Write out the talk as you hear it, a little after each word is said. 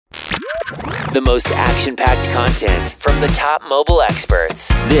The most action-packed content from the top mobile experts.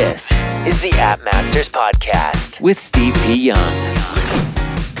 This is the App Masters Podcast with Steve P. Young.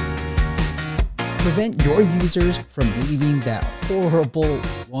 Prevent your users from leaving that horrible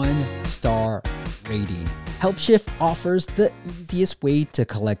 1-star rating. Helpshift offers the easiest way to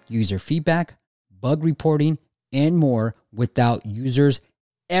collect user feedback, bug reporting, and more without users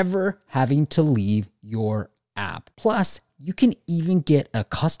ever having to leave your app. Plus, you can even get a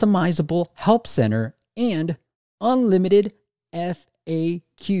customizable help center and unlimited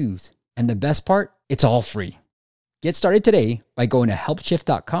FAQs. And the best part, it's all free. Get started today by going to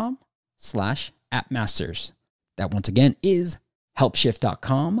helpshift.com/appmasters. That once again is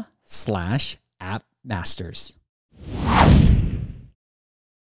helpshift.com/appmasters.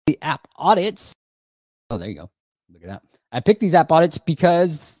 The app audits. Oh, there you go. Look at that. I picked these app audits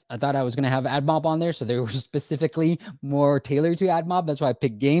because I thought I was going to have AdMob on there. So they were specifically more tailored to AdMob. That's why I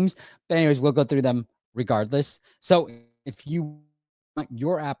picked games. But anyways, we'll go through them regardless. So if you want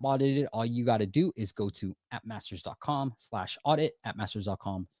your app audited, all you got to do is go to appmasters.com/audit,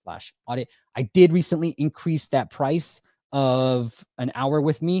 appmasters.com/audit. I did recently increase that price of an hour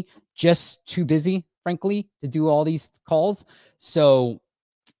with me. Just too busy, frankly, to do all these calls. So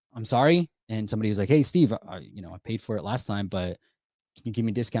I'm sorry. And somebody was like, hey, Steve, I paid for it last time, but can you give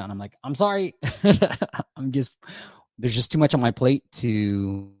me a discount? And I'm like, I'm sorry. There's just too much on my plate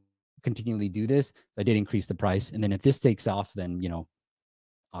to continually do this. So I did increase the price. And then if this takes off, then,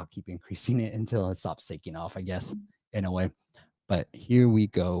 I'll keep increasing it until it stops taking off, I guess, in a way. But here we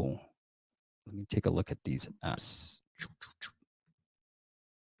go. Let me take a look at these apps.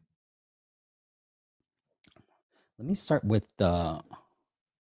 Let me start with the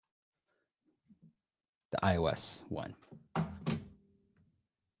iOS one.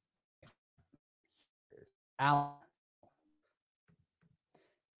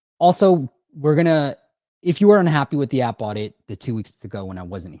 Also, if you were unhappy with the app audit the 2 weeks ago when I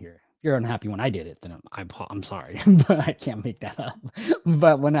wasn't here, if you're unhappy when I did it, then I'm sorry, but I can't make that up.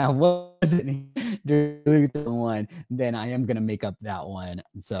 But when I wasn't during the one, then I am going to make up that one.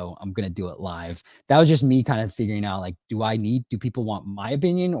 So I'm going to do it live. That was just me kind of figuring out, like, do people want my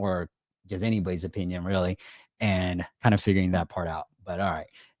opinion or just anybody's opinion, really, and kind of figuring that part out. But all right.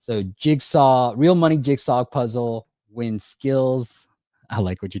 So real money jigsaw puzzle, win skills. I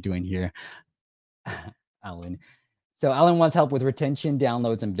like what you're doing here, Alan. So Alan wants help with retention,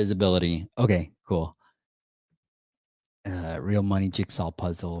 downloads, and visibility. Okay, cool. Real money jigsaw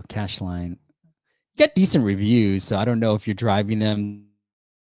puzzle, cash line. You get decent reviews, so I don't know if you're driving them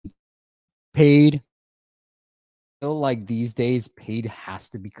paid. Feel like these days paid has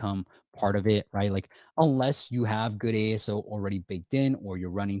to become part of it, right? Like, unless you have good ASO already baked in or you're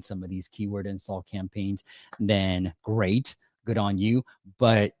running some of these keyword install campaigns, then great, good on you.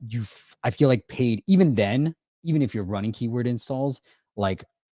 But I feel like paid, even then, even if you're running keyword installs, like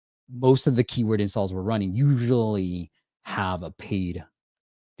most of the keyword installs we're running usually have a paid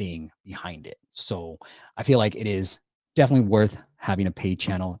thing behind it. So I feel like it is definitely worth having a paid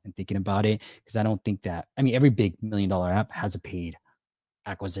channel and thinking about it, because I don't think that, every big $1 million app has a paid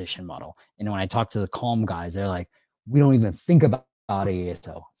acquisition model. And when I talk to the Calm guys, they're like, we don't even think about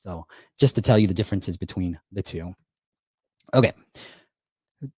ASO. So just to tell you the differences between the two. Okay.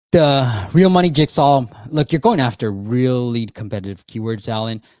 The real money jigsaw, look, you're going after really competitive keywords,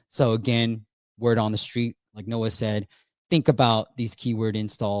 Alan. So again, word on the street, like Noah said, think about these keyword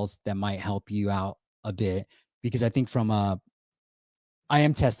installs that might help you out a bit, because I think I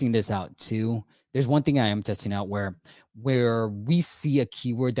am testing this out too. There's one thing I am testing out where we see a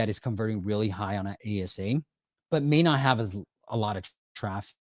keyword that is converting really high on an ASA, but may not have a lot of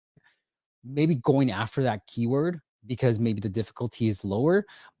traffic. Maybe going after that keyword because maybe the difficulty is lower,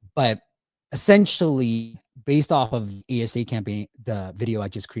 but essentially based off of the ASA campaign, the video I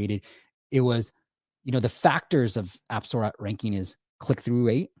just created, it was, the factors of App Store ranking is click-through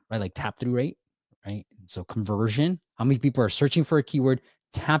rate, right? Like tap-through rate, right? So conversion, how many people are searching for a keyword,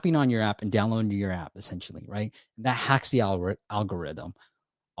 tapping on your app and downloading your app, essentially, right? And that hacks the algorithm.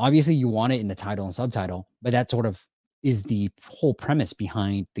 Obviously, you want it in the title and subtitle, but that sort of is the whole premise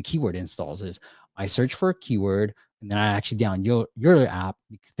behind the keyword installs is I search for a keyword and then I actually download your app,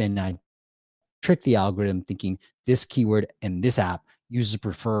 because then I trick the algorithm thinking this keyword and this app users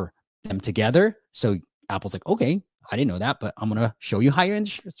prefer them together. So Apple's like, okay, I didn't know that, but I'm going to show you higher in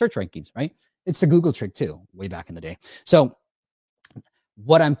search rankings, right? It's the Google trick too, way back in the day. So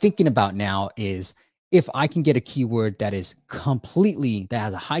what I'm thinking about now is if I can get a keyword that has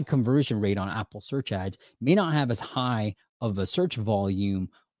a high conversion rate on Apple search ads, may not have as high of a search volume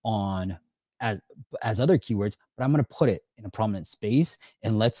on as other keywords, but I'm going to put it in a prominent space,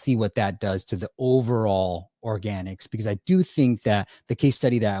 and let's see what that does to the overall organics. Because I do think that the case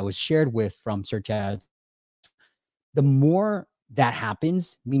study that I was shared with from Search Ads, the more that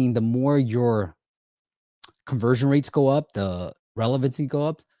happens, meaning the more your conversion rates go up, the relevancy go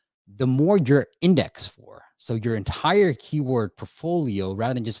up, the more you're indexed for. So your entire keyword portfolio,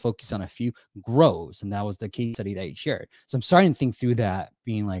 rather than just focus on a few, grows. And that was the case study that you shared. So I'm starting to think through that,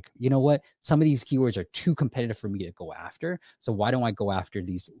 being like, you know what? Some of these keywords are too competitive for me to go after. So why don't I go after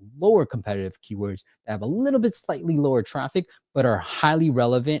these lower competitive keywords that have a little bit slightly lower traffic, but are highly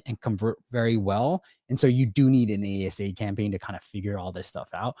relevant and convert very well? And so you do need an ASA campaign to kind of figure all this stuff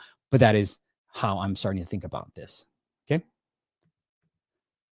out. But that is how I'm starting to think about this. Okay.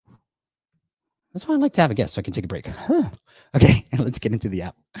 That's why I like to have a guest so I can take a break. Okay, let's get into the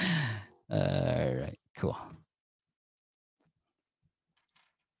app. All right, cool.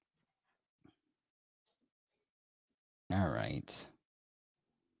 All right.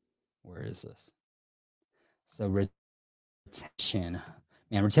 Where is this? So retention.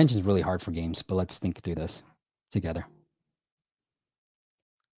 Man, retention is really hard for games, but let's think through this together.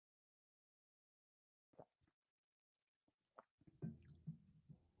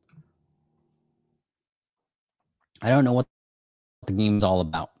 I don't know what the game's all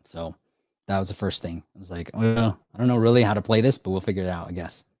about. So that was the first thing. I was like, I don't know really how to play this, but we'll figure it out, I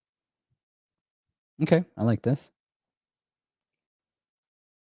guess. Okay, I like this.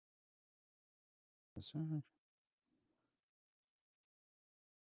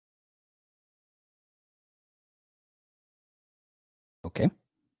 Okay,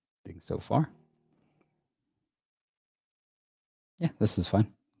 things so far. Yeah, this is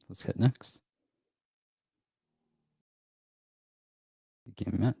fine. Let's hit next.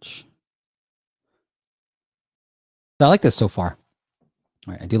 Game match. I like this so far.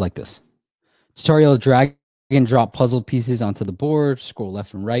 All right, I do like this. Tutorial, drag and drop puzzle pieces onto the board. Scroll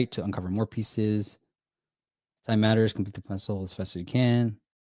left and right to uncover more pieces. Time matters. Complete the puzzle as fast as you can.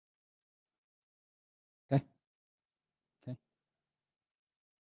 Okay. Okay.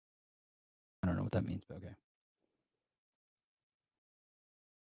 I don't know what that means, but okay.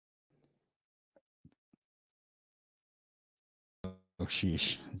 Oh,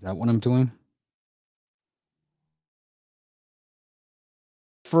 sheesh. Is that what I'm doing?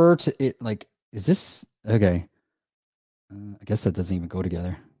 Refer to it like, is this okay? I guess that doesn't even go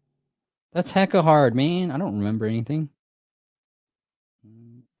together. That's hecka hard, man. I don't remember anything.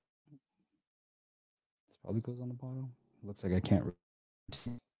 This probably goes on the bottom. Looks like I can't.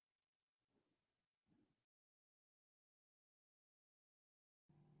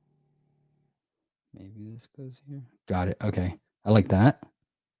 Maybe this goes here. Got it. Okay. I like that.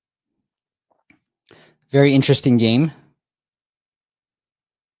 Very interesting game.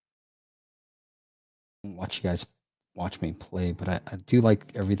 Watch you guys watch me play, but I do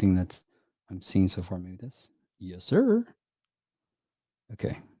like everything that's I'm seeing so far. Maybe this. Yes, sir.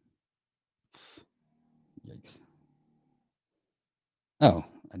 Okay. Yikes. Oh,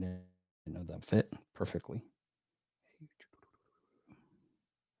 I didn't know that fit perfectly.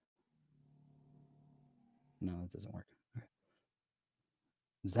 No, it doesn't work. Okay.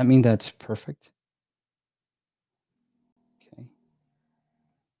 Does that mean that's perfect? Okay.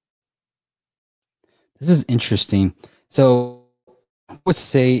 This is interesting. So what I would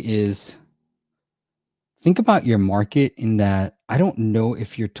say is think about your market in that I don't know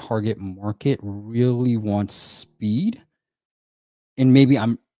if your target market really wants speed. And maybe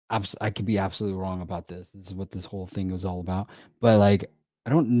I could be absolutely wrong about this. This is what this whole thing was all about. But like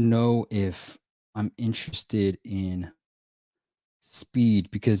I don't know if I'm interested in speed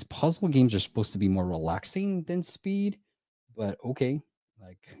because puzzle games are supposed to be more relaxing than speed. But okay,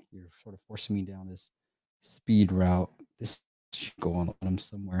 like you're sort of forcing me down this speed route. This should go on the bottom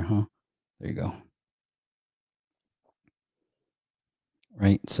somewhere, huh? There you go.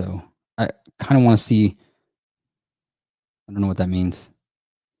 Right. So I kind of want to see. I don't know what that means.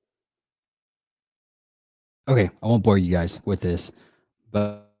 Okay, I won't bore you guys with this,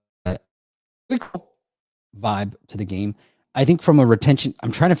 but cool vibe to the game. I think from a retention,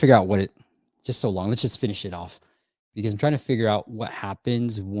 I'm trying to figure out what it. Just so long. Let's just finish it off because I'm trying to figure out what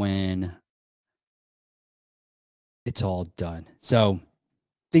happens when it's all done. So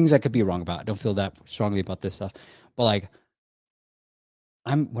things I could be wrong about. I don't feel that strongly about this stuff, but like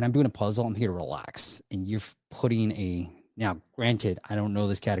when I'm doing a puzzle, I'm here to relax, and you're putting a. Now, granted, I don't know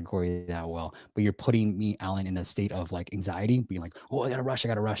this category that well, but you're putting me, Alan, in a state of like anxiety, being like, oh, I gotta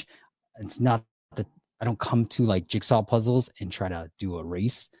rush. It's not that I don't come to like jigsaw puzzles and try to do a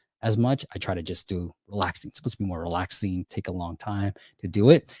race as much. I try to just do relaxing. It's supposed to be more relaxing, take a long time to do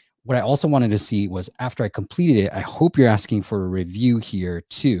it. what I also wanted to see was after I completed it, I hope you're asking for a review here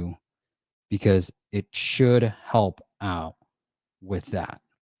too, because it should help out with that,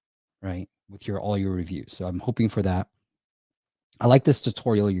 right? With all your reviews. So I'm hoping for that. I like this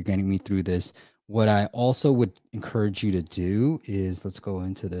tutorial. You're getting me through this. What I also would encourage you to do is, let's go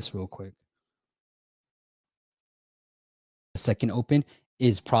into this real quick. The second open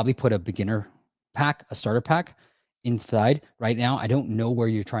is probably put a beginner pack, a starter pack inside. Right now, I don't know where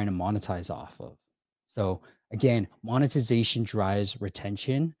you're trying to monetize off of. So again, monetization drives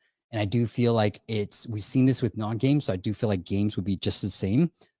retention. And I do feel like we've seen this with non-games. So I do feel like games would be just the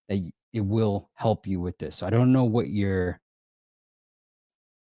same, that it will help you with this. So I don't know what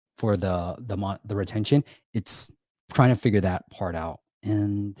for the retention. It's trying to figure that part out.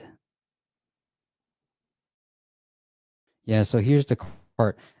 And yeah, so here's the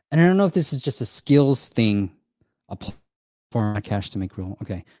part. And I don't know if this is just a skills thing, a platform cash to make real.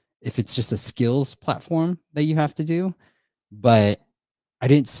 Okay. If it's just a skills platform that you have to do, but I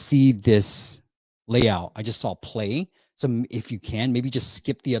didn't see this layout. I just saw play. So if you can, maybe just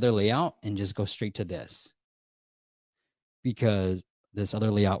skip the other layout and just go straight to this. Because this other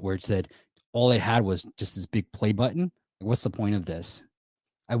layout where it said all it had was just this big play button. Like, what's the point of this?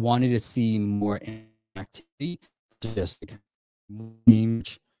 I wanted to see more activity. Just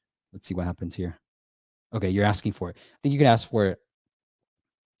let's see what happens here. Okay, you're asking for it. I think you could ask for it.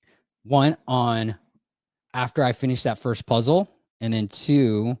 One, on after I finish that first puzzle, and then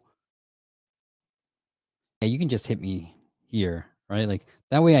two, yeah, you can just hit me here, right? Like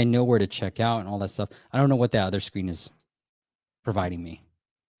that way I know where to check out and all that stuff. I don't know what the other screen is providing me.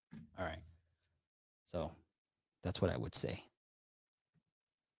 All right. So that's what I would say.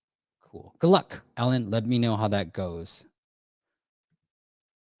 Cool. Good luck, Ellen. Let me know how that goes.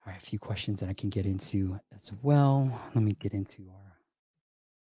 All right, a few questions that I can get into as well. Let me get into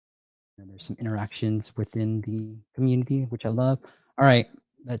there's some interactions within the community, which I love. All right,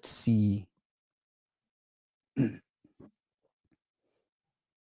 let's see.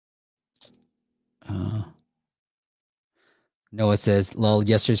 Noah says, lol,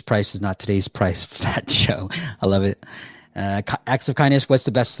 yesterday's price is not today's price. Fat Joe. I love it. Acts of kindness, what's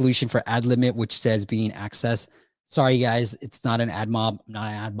the best solution for ad limit, which says being accessed? Sorry, guys, it's not an ad mob. I'm not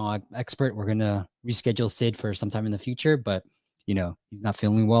an ad mob expert. We're going to reschedule Sid for sometime in the future, but, he's not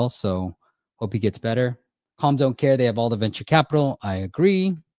feeling well, so hope he gets better. Calm don't care. They have all the venture capital. I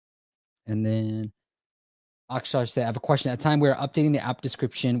agree. And then Akshar said, I have a question. At a time we're updating the app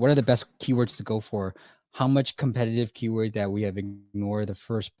description, what are the best keywords to go for? How much competitive keyword that we have ignored the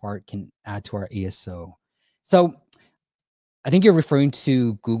first part can add to our ASO? So I think you're referring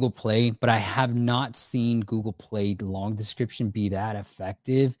to Google Play, but I have not seen Google Play long description be that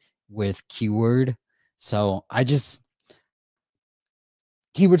effective with keyword. So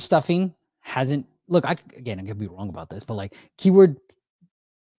keyword stuffing hasn't, look, I could be wrong about this, but like keyword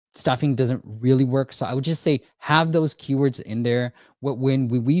stuffing doesn't really work. So I would just say have those keywords in there. When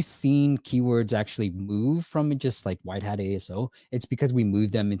we've seen keywords actually move from just like white hat ASO, it's because we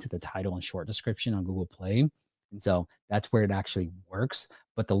moved them into the title and short description on Google Play. And so that's where it actually works.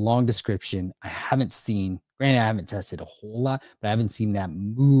 But the long description, I haven't seen, granted, I haven't tested a whole lot, but I haven't seen that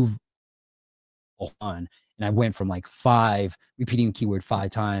move on. And I went from like repeating keyword 5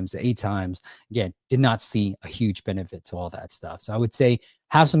 times to 8 times. Again, did not see a huge benefit to all that stuff. So I would say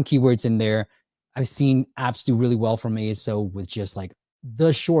have some keywords in there. I've seen apps do really well from ASO with just like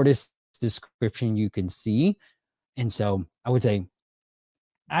the shortest description you can see. And so I would say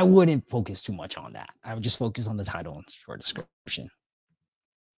I wouldn't focus too much on that. I would just focus on the title and short description.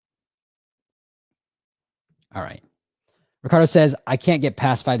 All right. Ricardo says, I can't get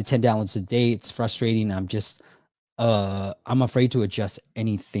past 5 to 10 downloads a day. It's frustrating. I'm afraid to adjust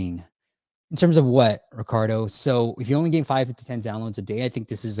anything. In terms of what, Ricardo? So if you only gain 5 to 10 downloads a day, I think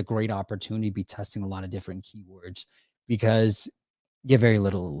this is a great opportunity to be testing a lot of different keywords because you have very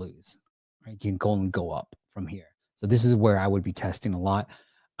little to lose. Right? You can only go up from here. So this is where I would be testing a lot.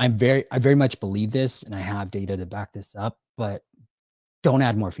 I very much believe this, and I have data to back this up, but don't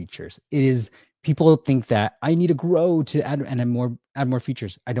add more features. People think that I need to grow to add more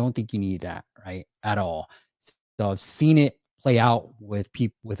features. I don't think you need that, right? At all. So I've seen it play out with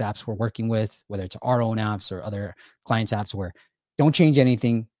people, with apps we're working with, whether it's our own apps or other clients' apps, where don't change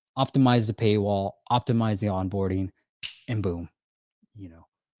anything, optimize the paywall, optimize the onboarding, and boom,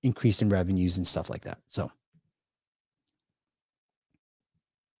 increase in revenues and stuff like that. So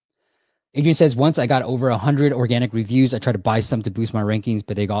Adrian says, once I got over 100 organic reviews, I tried to buy some to boost my rankings,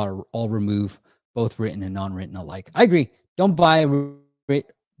 but they got all removed, both written and non-written alike. I agree. Don't buy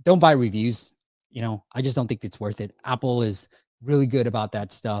reviews. I just don't think it's worth it. Apple is really good about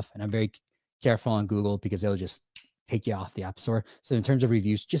that stuff. And I'm very careful on Google because they'll just take you off the App Store. So in terms of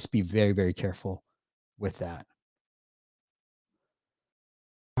reviews, just be very, very careful with that.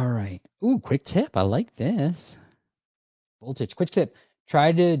 All right. Ooh, quick tip. I like this. Voltage. Quick tip.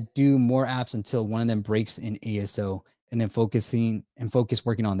 Try to do more apps until one of them breaks in ASO and then focus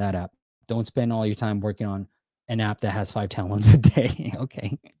working on that app. Don't spend all your time working on an app that has 5 downloads a day.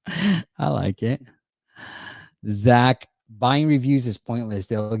 Okay. I like it. Zach, buying reviews is pointless.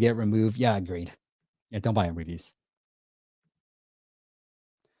 They'll get removed. Yeah, agreed. Yeah, don't buy reviews.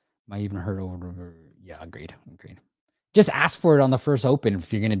 Might even hurt over. Yeah, agreed. Just ask for it on the first open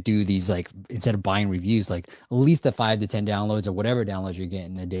if you're going to do these, like, instead of buying reviews, like at least the 5 to 10 downloads or whatever downloads you're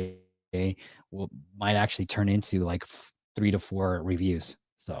getting a day might actually turn into like 3 to 4 reviews.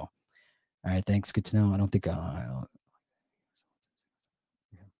 So, all right, thanks. Good to know. I don't think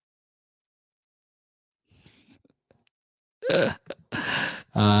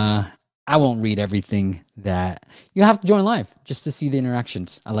I won't read everything that you have to join live just to see the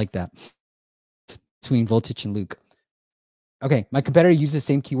interactions. I like that between Voltage and Luke. Okay, my competitor uses the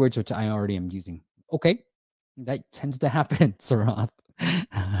same keywords which I already am using. Okay, that tends to happen, Sarath.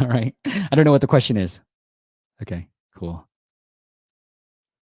 All right, I don't know what the question is. Okay, cool.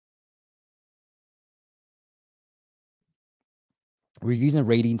 Reviews and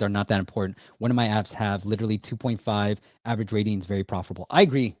ratings are not that important. One of my apps have literally 2.5 average ratings, very profitable. I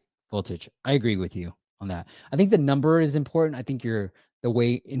agree, Voltage. I agree with you on that. I think the number is important. I think the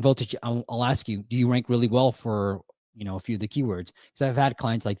way in Voltage, I'll ask you, do you rank really well for a few of the keywords? Because I've had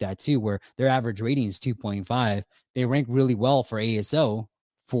clients like that too, where their average rating is 2.5. They rank really well for ASO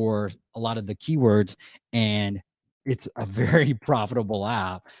for a lot of the keywords, and it's a very profitable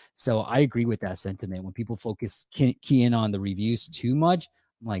app. So I agree with that sentiment. When people key in on the reviews too much,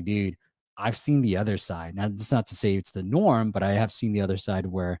 I'm like, dude, I've seen the other side. Now, it's not to say it's the norm, but I have seen the other side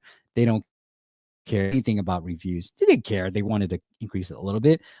where they don't care anything about reviews. They didn't care. They wanted to increase it a little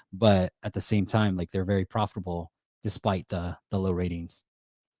bit, but at the same time, like, they're very profitable despite the low ratings.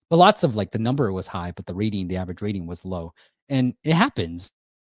 But lots of, like, the number was high, but the average rating was low. And it happens,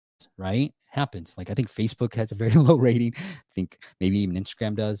 right? It happens. Like, I think Facebook has a very low rating. I think maybe even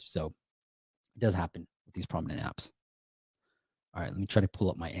Instagram does. So it does happen with these prominent apps. All right, let me try to pull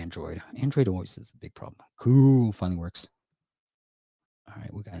up my Android. Android always is a big problem. Cool, finally works. All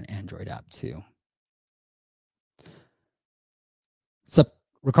right, we got an Android app too. Sup,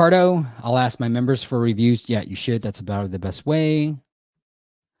 Ricardo? I'll ask my members for reviews. Yeah, you should. That's about the best way.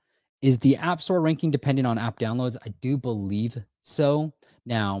 Is the App Store ranking dependent on app downloads? I do believe so.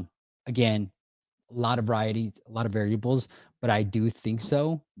 Now, again, a lot of variety, a lot of variables, but I do think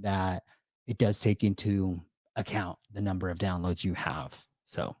so that it does take into account the number of downloads you have.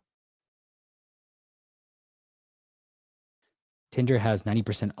 So Tinder has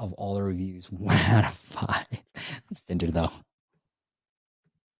 90% of all the reviews, 1 out of 5. That's Tinder, though.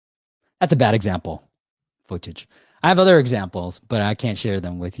 That's a bad example. Footage. I have other examples, but I can't share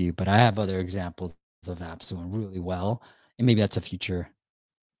them with you. But I have other examples of apps doing really well. And maybe that's a future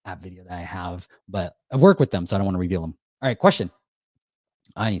app video that I have, but I've worked with them, so I don't want to reveal them. All right, question.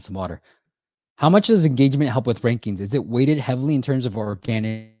 I need some water. How much does engagement help with rankings? Is it weighted heavily in terms of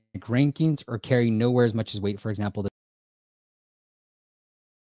organic rankings or carry nowhere as much as weight? For example,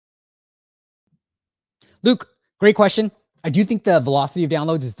 Luke, great question. I do think the velocity of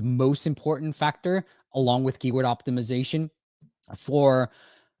downloads is the most important factor, along with keyword optimization. For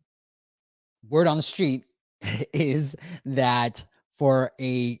word on the street is that for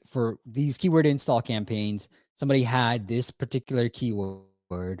these keyword install campaigns, somebody had this particular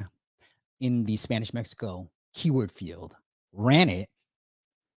keyword in the Spanish Mexico keyword field, ran it.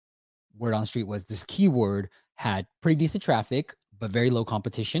 Word on the street was this keyword had pretty decent traffic, but very low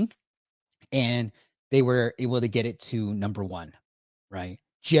competition. And they were able to get it to number 1, right?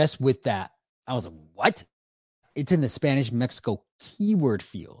 Just with that. I was like, what? It's in the Spanish Mexico keyword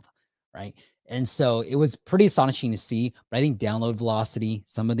field, right? And so it was pretty astonishing to see. But I think download velocity,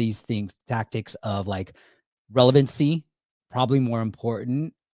 some of these things, tactics of like relevancy, probably more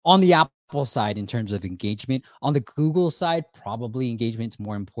important on the Apple side in terms of engagement. On the Google side, probably engagement's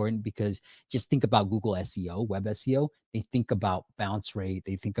more important because just think about Google SEO, web SEO. They think about bounce rate.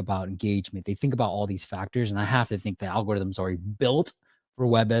 They think about engagement. They think about all these factors. And I have to think the algorithm's already built for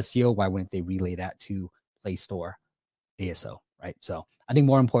web SEO. Why wouldn't they relay that to Play Store, ASO, right? So I think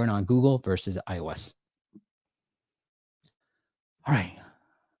more important on Google versus iOS. All right.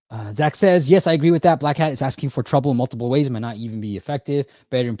 Zach says, yes, I agree with that. Black Hat is asking for trouble in multiple ways. It might not even be effective.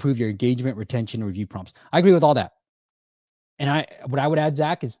 Better improve your engagement, retention, review prompts. I agree with all that. And what I would add,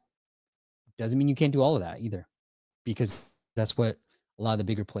 Zach, is doesn't mean you can't do all of that either. Because that's what a lot of the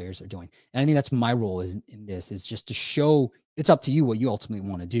bigger players are doing. And I think that's my role in this is just to show, it's up to you what you ultimately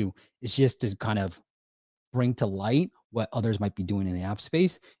want to do. It's just to kind of bring to light what others might be doing in the app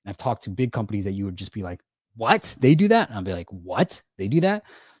space. And I've talked to big companies that you would just be like, what? They do that? And I'll be like, what? They do that?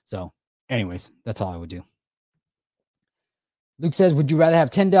 So anyways, that's all I would do. Luke says, would you rather have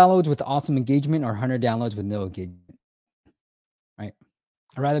 10 downloads with awesome engagement or 100 downloads with no engagement? Right.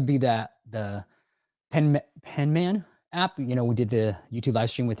 I'd rather be the Penman app. You know, we did the YouTube live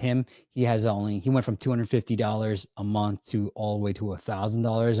stream with him. He went from $250 a month to all the way to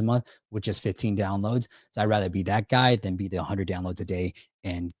 $1,000 a month with just 15 downloads. So I'd rather be that guy than be the 100 downloads a day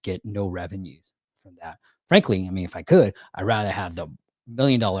and get no revenues from that. Frankly, I mean, if I could, I'd rather have the $1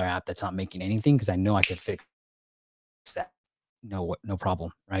 million app that's not making anything because I know I could fix that. No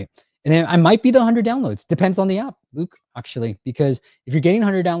problem, right? And then I might be the 100 downloads. Depends on the app, Luke, actually, because if you're getting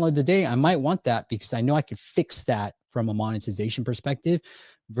 100 downloads a day, I might want that because I know I could fix that from a monetization perspective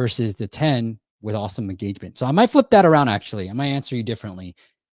versus the 10 with awesome engagement. So I might flip that around, actually. I might answer you differently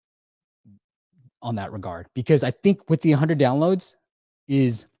on that regard because I think with the 100 downloads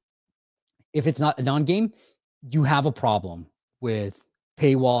is if it's not a non-game, you have a problem with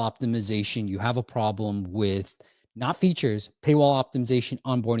paywall optimization. You have a problem with not features, paywall optimization,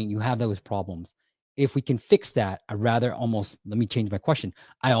 onboarding. You have those problems. If we can fix that, let me change my question.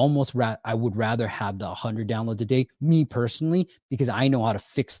 I would rather have the 100 downloads a day, me personally, because I know how to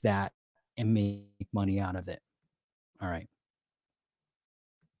fix that and make money out of it. All right.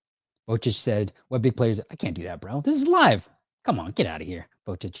 Botich said, what big players? I can't do that, bro. This is live. Come on, get out of here,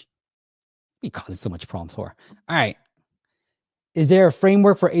 Botich. He causes so much problems for. All right. Is there a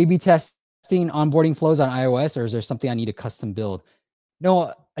framework for A/B testing onboarding flows on iOS, or is there something I need to custom build?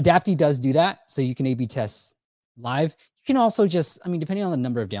 No, Adapty does do that. So you can A/B test live. You can also just, I mean, depending on the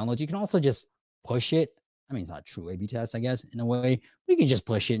number of downloads, you can also just push it. I mean, it's not true A/B test, I guess, in a way. We can just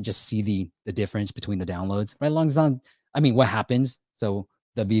push it and just see the difference between the downloads, right? As long as on, I mean, what happens? So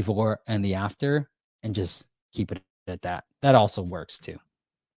the before and the after, and just keep it at that. That also works too.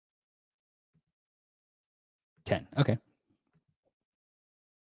 10. Okay.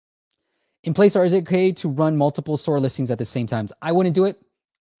 In Playstar, is it okay to run multiple store listings at the same time? I wouldn't do it.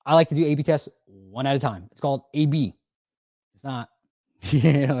 I like to do A/B tests one at a time. It's called A/B. It's not,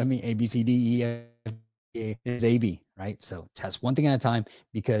 you know what I mean? A, B, C, D, E, F, A. It's A/B, right? So test one thing at a time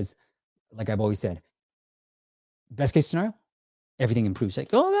because, like I've always said, best case scenario, everything improves. Like,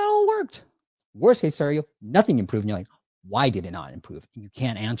 oh, that all worked. Worst case scenario, nothing improved. And you're like, why did it not improve? You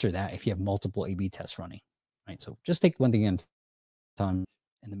can't answer that if you have multiple A/B tests running, right? So just take one thing at a time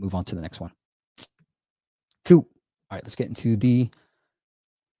and then move on to the next one. Cool. All right, let's get into the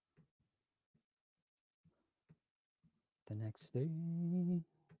next day.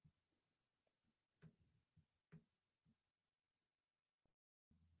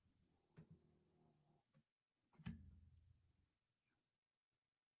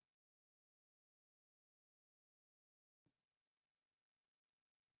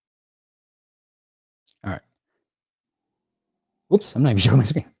 All right. Whoops, I'm not even showing my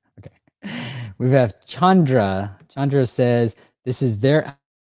screen. Okay. We have Chandra. Chandra says, this is their app.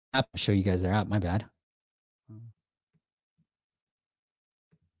 I'll show you guys their app. My bad.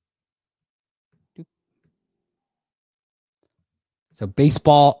 So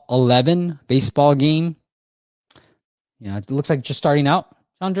baseball 11, baseball game. You know, it looks like just starting out,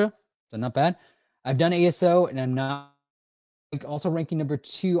 Chandra. So not bad. I've done ASO and I'm not also ranking number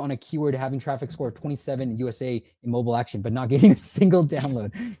 2 on a keyword, having traffic score of 27 USA in mobile action, but not getting a single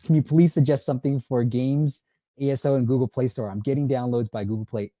download. Can you please suggest something for games, ASO, and Google Play Store? I'm getting downloads by Google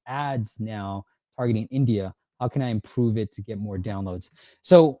Play ads now, targeting India. How can I improve it to get more downloads?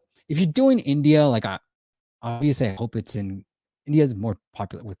 So if you're doing India, like obviously I hope it's in India is more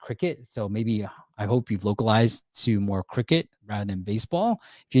popular with cricket. So maybe I hope you've localized to more cricket rather than baseball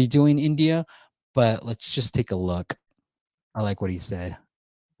if you're doing India. But let's just take a look. I like what he said.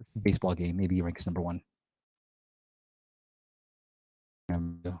 This is a baseball game. Maybe he ranks number 1.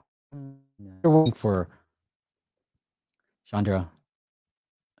 We're waiting for Chandra.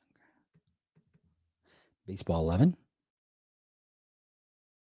 Baseball 11.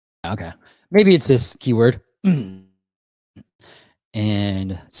 Okay. Maybe it's this keyword.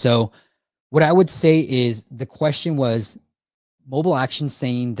 And so what I would say is the question was mobile action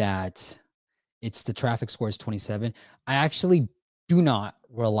saying that it's the traffic score is 27. I actually do not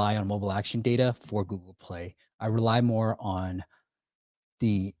rely on mobile action data for Google Play. I rely more on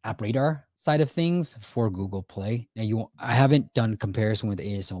the App Radar side of things for Google Play. Now, I haven't done comparison with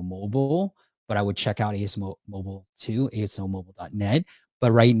ASO Mobile, but I would check out ASO Mobile too, asomobile.net.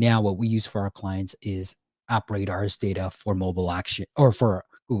 But right now, what we use for our clients is App Radar's data for mobile action or for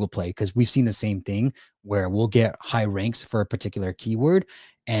Google Play, because we've seen the same thing where we'll get high ranks for a particular keyword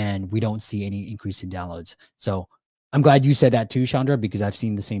and we don't see any increase in downloads. So I'm glad you said that too, Chandra, because I've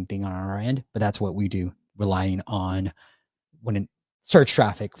seen the same thing on our end, but that's what we do, relying on when in search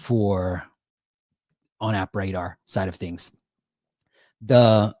traffic for on App Radar side of things.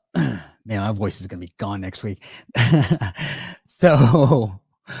 The man, my voice is gonna be gone next week. So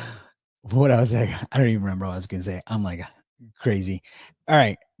what I was like, I don't even remember what I was gonna say. I'm like crazy. All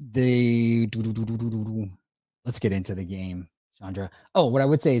right, let's get into the game, Chandra. Oh, what I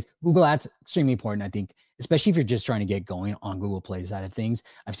would say is Google Ads extremely important. I think, especially if you're just trying to get going on Google Play side of things.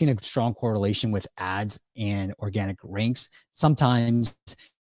 I've seen a strong correlation with ads and organic ranks. Sometimes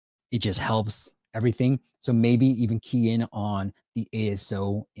it just helps everything. So maybe even key in on the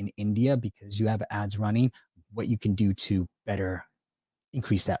ASO in India because you have ads running, what you can do to better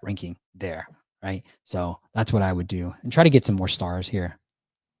increase that ranking there, right? So that's what I would do and try to get some more stars here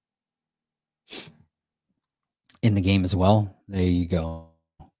in the game as well. There you go.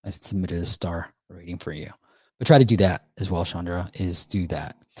 I submitted a star rating for you. But try to do that as well, Chandra, is do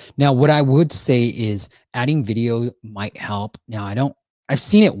that. Now, what I would say is adding video might help. Now, I've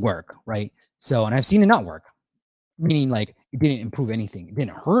seen it work, right? So, and I've seen it not work, meaning like it didn't improve anything. It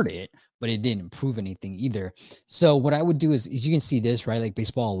didn't hurt it, but it didn't improve anything either. So what I would do is you can see this, right? Like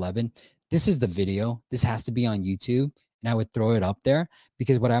Baseball 11. This is the video. This has to be on YouTube. And I would throw it up there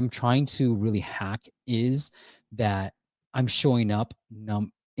because what I'm trying to really hack is that I'm showing up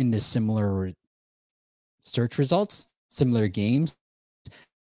in the similar search results, similar games,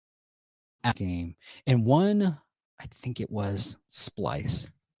 game. And one, I think it was Splice.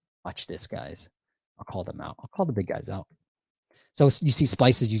 Watch this, guys. I'll call them out. I'll call the big guys out. So you see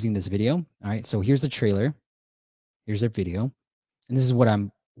Splice is using this video. All right. So here's the trailer. Here's their video. And this is what I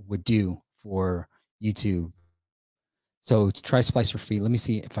would do for YouTube. So try Splice for free. Let me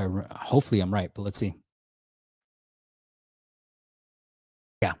see if hopefully I'm right, but let's see.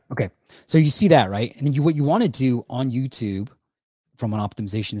 Yeah. Okay. So you see that, right? And then what you want to do on YouTube from an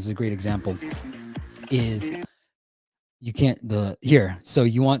optimization, this is a great example, is you can't here. So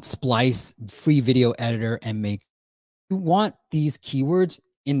you want Splice free video editor and you want these keywords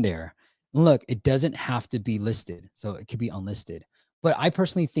in there. Look, it doesn't have to be listed. So it could be unlisted. But I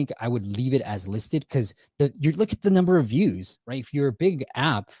personally think I would leave it as listed because you look at the number of views, right? If you're a big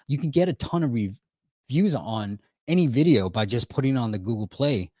app, you can get a ton of views on any video by just putting on the Google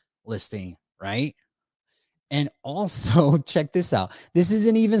Play listing, right? And also, check this out. This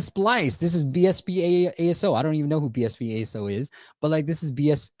isn't even Splice. This is BSP ASO. I don't even know who BSP ASO is, but like this is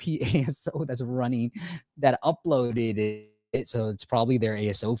BSP ASO that's running, that uploaded it. So it's probably their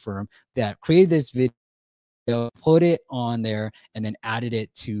ASO firm that created this video, put it on there, and then added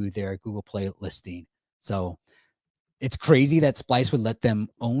it to their Google Play listing. So it's crazy that Splice would let them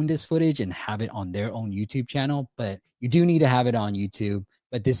own this footage and have it on their own YouTube channel, but you do need to have it on YouTube.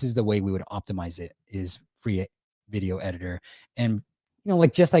 But this is the way we would optimize it, is free video editor. And,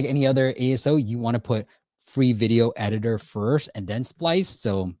 like just like any other ASO, you want to put free video editor first and then Splice.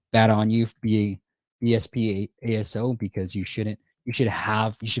 So bad on you, BSP ASO, because you should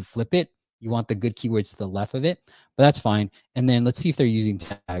flip it. You want the good keywords to the left of it, but that's fine. And then let's see if they're using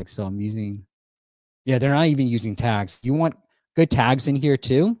tags. So yeah, they're not even using tags. You want good tags in here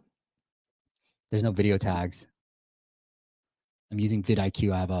too. There's no video tags. I'm using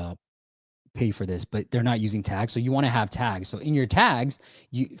vidIQ. I have a pay for this, but they're not using tags. So you want to have tags. So in your tags,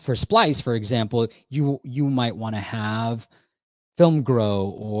 for Splice, for example, you might want to have Film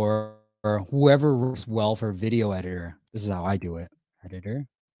Grow or whoever works well for video editor. This is how I do it. Editor.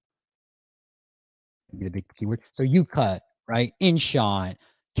 Be the big keyword. So UCut, right? InShot,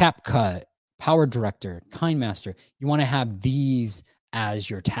 CapCut, Power Director, KineMaster. You want to have these as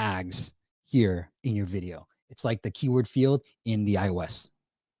your tags here in your video. It's like the keyword field in the iOS.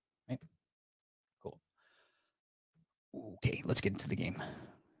 Right? Cool. Okay, let's get into the game.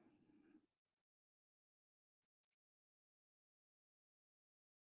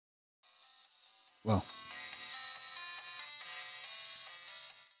 Well,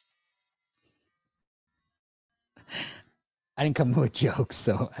 I didn't come with jokes,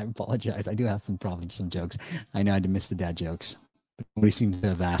 so I apologize. I do have some problems, some jokes. I know I did miss the dad jokes, but nobody seemed to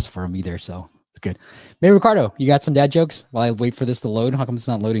have asked for them either, so it's good. Hey, Ricardo, you got some dad jokes while I wait for this to load? How come it's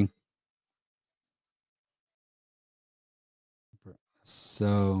not loading?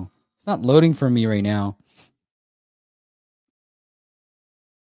 So it's not loading for me right now.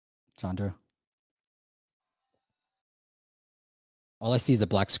 Chandra. All I see is a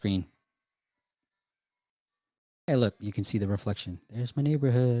black screen. Hey, look, you can see the reflection. There's my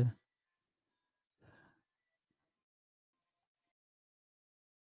neighborhood.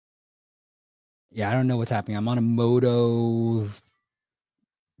 Yeah, I don't know what's happening. I'm on a Moto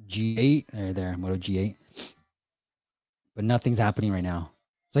G8. There, Moto G8. But nothing's happening right now.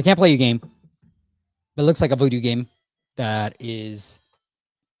 So I can't play your game. But it looks like a Voodoo game that is...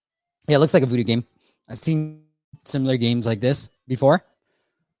 Yeah, it looks like a Voodoo game. I've seen similar games like this before.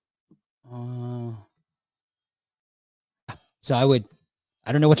 So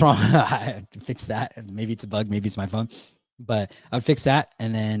I don't know what's wrong. I have to fix that. Maybe it's a bug. Maybe it's my phone. But I would fix that.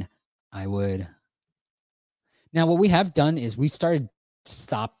 And then I would... Now, what we have done is we stopped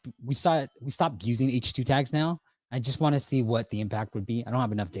using H2 tags now. I just want to see what the impact would be. I don't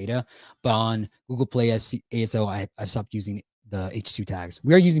have enough data, but on Google Play ASO, I stopped using the H2 tags.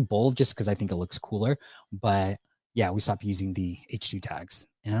 We are using bold just because I think it looks cooler, but yeah, we stopped using the H2 tags,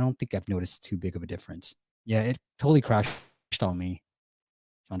 and I don't think I've noticed too big of a difference. Yeah, it totally crashed on me,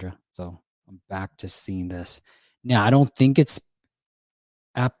 Chandra. So I'm back to seeing this. Now, I don't think it's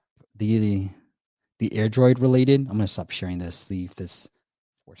the AirDroid related. I'm going to stop sharing this, see if this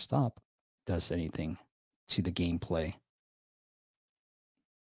force stop does anything to the gameplay.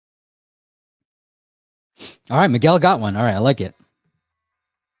 All right, Miguel got one. All right, I like it.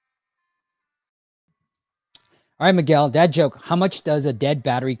 All right, Miguel, dad joke. How much does a dead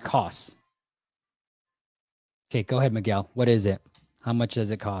battery cost? Okay, go ahead, Miguel. What is it? How much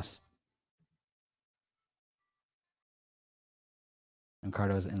does it cost?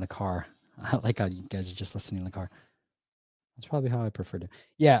 Ricardo's in the car. I like how you guys are just listening in the car. That's probably how I prefer to.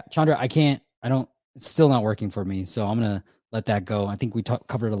 Yeah, Chandra, it's still not working for me. So I'm going to let that go. I think we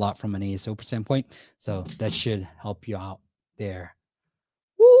covered a lot from an ASO standpoint. So that should help you out there.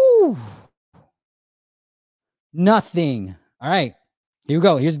 Woo! Nothing. All right. Here we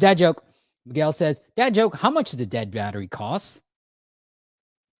go. Here's a dad joke. Miguel says, dad joke, how much does a dead battery cost?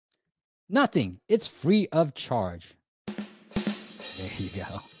 Nothing. It's free of charge. There you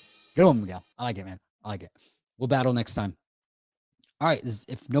go. Good one, Miguel. I like it, man. I like it. We'll battle next time. All right.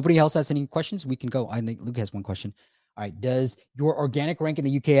 If nobody else has any questions, we can go. I think Luke has one question. All right. Does your organic rank in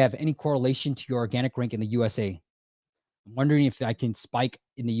the UK have any correlation to your organic rank in the USA? I'm wondering if I can spike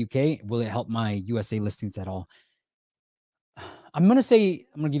in the UK. Will it help my USA listings at all? I'm going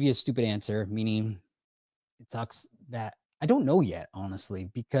to give you a stupid answer, meaning it sucks that I don't know yet, honestly,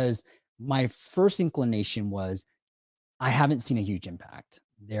 because my first inclination was I haven't seen a huge impact.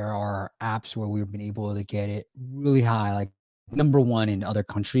 There are apps where we've been able to get it really high, like number one in other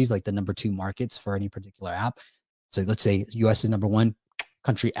countries, like the number two markets for any particular app. So let's say US is number one,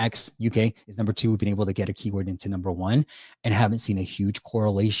 country X, UK is number two. We've been able to get a keyword into number one and haven't seen a huge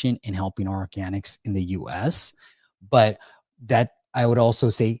correlation in helping our organics in the US. But that I would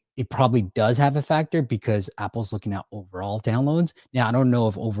also say it probably does have a factor because Apple's looking at overall downloads. Now, I don't know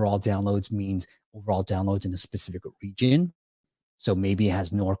if overall downloads means overall downloads in a specific region. So maybe it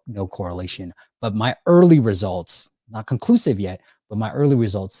has no correlation. But my early results, not conclusive yet, but my early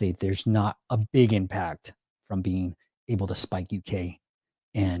results say there's not a big impact from being able to spike UK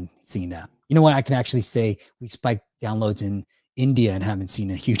and seeing that. You know what? I can actually say we spiked downloads in India and haven't seen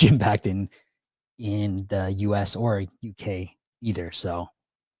a huge impact in the US or UK either. So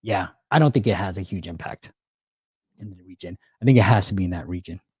yeah, I don't think it has a huge impact in the region. I think it has to be in that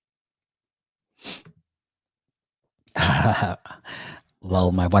region.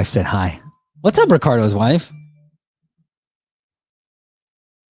 Well, my wife said hi. What's up, Ricardo's wife?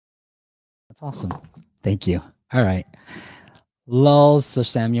 That's awesome. Thank you. All right. Lol, Sir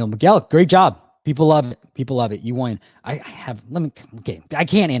Samuel Miguel, great job. People love it. People love it. You won. I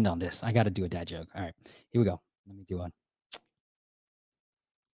can't end on this. I got to do a dad joke. All right, here we go. Let me do one.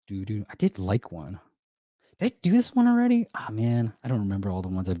 I did like one. Did I do this one already? Oh, man. I don't remember all the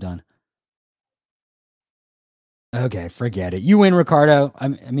ones I've done. Okay, forget it. You win, Ricardo. I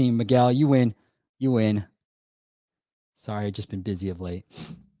mean, Miguel, you win. You win. Sorry, I've just been busy of late.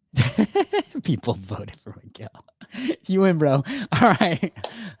 People voted for Miguel. You win, bro. All right.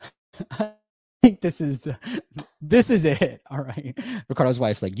 I think this is it. All right. Ricardo's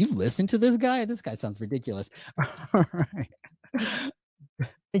wife's like, you've listened to this guy? This guy sounds ridiculous. All right.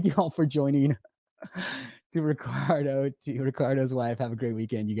 Thank you all for joining. To Ricardo's wife. Have a great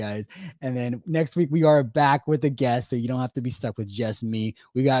weekend, you guys. And then next week we are back with a guest, so you don't have to be stuck with just me.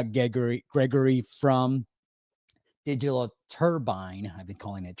 We got Gregory from Digital Turbine. I've been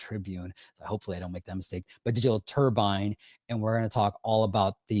calling it Tribune, so hopefully I don't make that mistake. But Digital Turbine, and we're going to talk all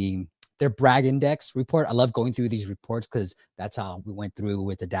about their brag index report. I love going through these reports because that's how we went through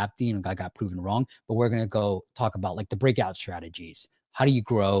with adapting and I got proven wrong. But we're going to go talk about like the breakout strategies. How do you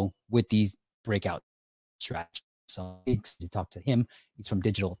grow with these breakout strategies? So I'm excited to talk to him. He's from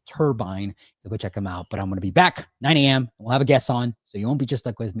Digital Turbine. So go check him out. But I'm going to be back 9 a.m. We'll have a guest on. So you won't be just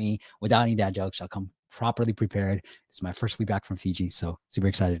stuck with me without any dad jokes. I'll come properly prepared. It's my first week back from Fiji. So super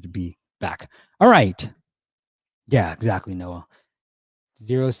excited to be back. All right. Yeah, exactly, Noah.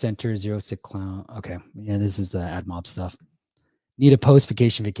 0 center, 0 sick clown. Okay. Yeah, this is the AdMob stuff. Need a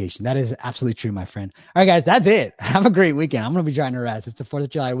post-vacation. That is absolutely true, my friend. All right, guys, that's it. Have a great weekend. I'm going to be trying to rest. It's the 4th of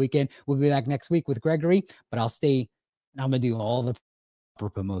July weekend. We'll be back next week with Gregory, but I'll stay and I'm going to do all the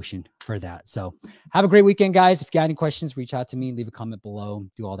promotion for that. So have a great weekend, guys. If you got any questions, reach out to me, leave a comment below,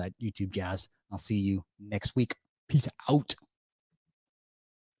 do all that YouTube jazz. I'll see you next week. Peace out.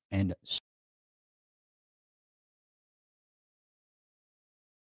 And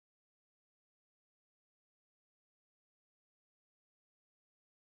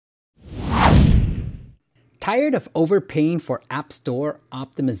tired of overpaying for App Store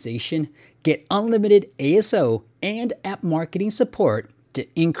optimization? Get unlimited ASO and app marketing support to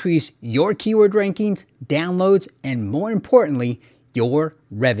increase your keyword rankings, downloads, and more importantly, your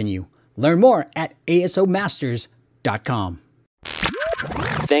revenue. Learn more at asomasters.com.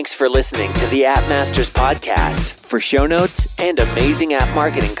 Thanks for listening to the App Masters podcast. For show notes and amazing app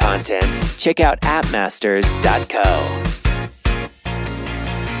marketing content, check out appmasters.co.